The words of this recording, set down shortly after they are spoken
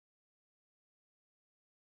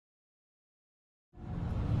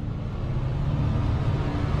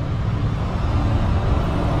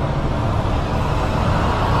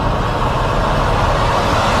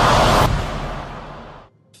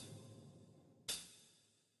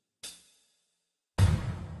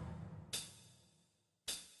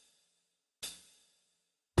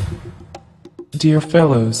Dear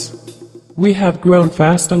fellows, we have grown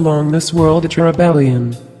fast along this world at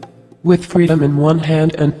rebellion, with freedom in one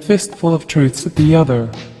hand and fistful of truths at the other.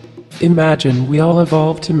 Imagine we all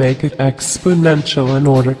evolved to make it exponential in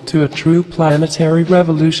order to a true planetary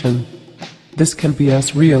revolution. This can be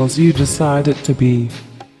as real as you decide it to be.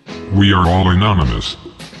 We are all anonymous.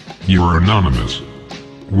 You're anonymous.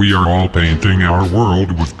 We are all painting our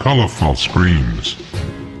world with colorful screens.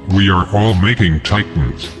 We are all making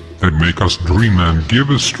titans that make us dream and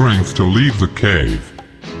give us strength to leave the cave.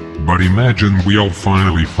 But imagine we all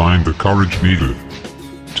finally find the courage needed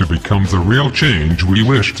to become the real change we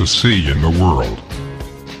wish to see in the world.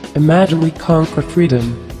 Imagine we conquer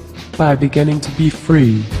freedom by beginning to be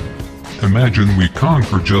free. Imagine we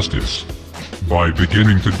conquer justice by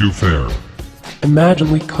beginning to do fair.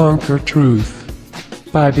 Imagine we conquer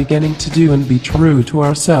truth by beginning to do and be true to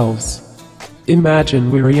ourselves.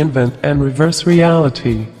 Imagine we reinvent and reverse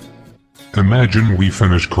reality. Imagine we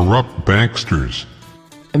finish corrupt banksters.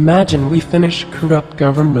 Imagine we finish corrupt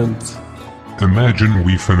governments. Imagine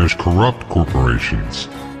we finish corrupt corporations.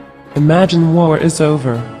 Imagine war is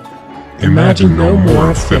over. Imagine no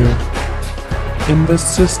more fear. In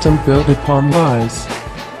this system built upon lies,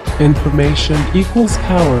 information equals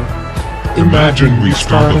power. Imagine we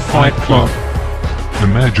start a fight club.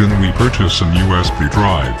 Imagine we purchase a USB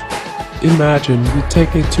drive. Imagine we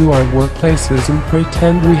take it to our workplaces and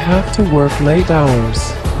pretend we have to work late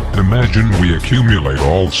hours. Imagine we accumulate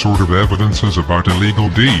all sort of evidences about illegal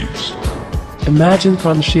deeds. Imagine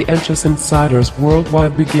conscientious insiders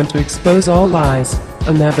worldwide begin to expose all lies,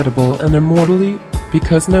 inevitable and immortally,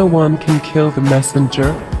 because no one can kill the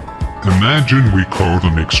messenger. Imagine we code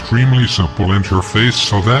an extremely simple interface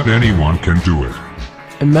so that anyone can do it.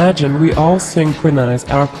 Imagine we all synchronize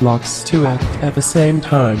our clocks to act at the same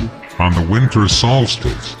time. On the winter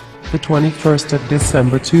solstice, the 21st of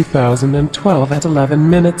December 2012 at 11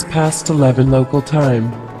 minutes past 11 local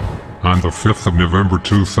time. On the 5th of November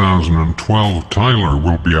 2012, Tyler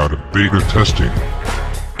will be out of beta testing.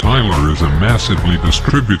 Tyler is a massively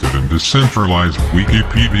distributed and decentralized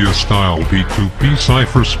Wikipedia-style P2P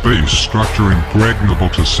cypherspace structure impregnable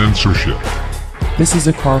to censorship. This is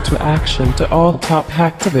a call to action to all top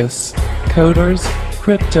hacktivists, coders,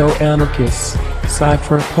 crypto-anarchists,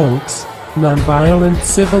 cypherpunks, non-violent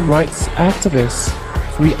civil rights activists,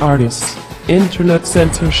 free artists, internet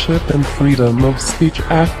censorship and freedom of speech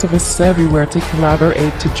activists everywhere to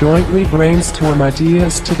collaborate to jointly brainstorm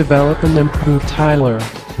ideas to develop and improve Tyler.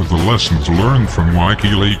 With the lessons learned from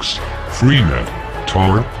WikiLeaks, Freenet,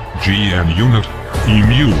 Tor, GNUnit,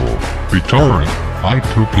 eMule, BitTorrent,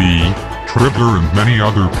 I2P, Trigger and many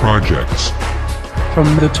other projects.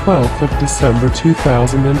 From the 12th of December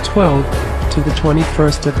 2012 to the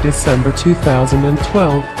 21st of December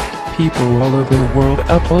 2012, people all over the world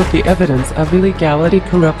upload the evidence of illegality,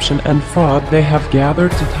 corruption and fraud they have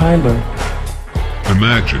gathered to Tyler.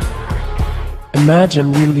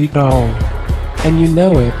 Imagine we leak all. And you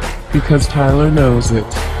know it, because Tyler knows it.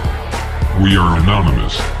 We are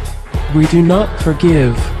anonymous. We do not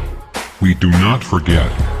forgive. We do not forget.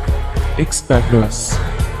 Expect us.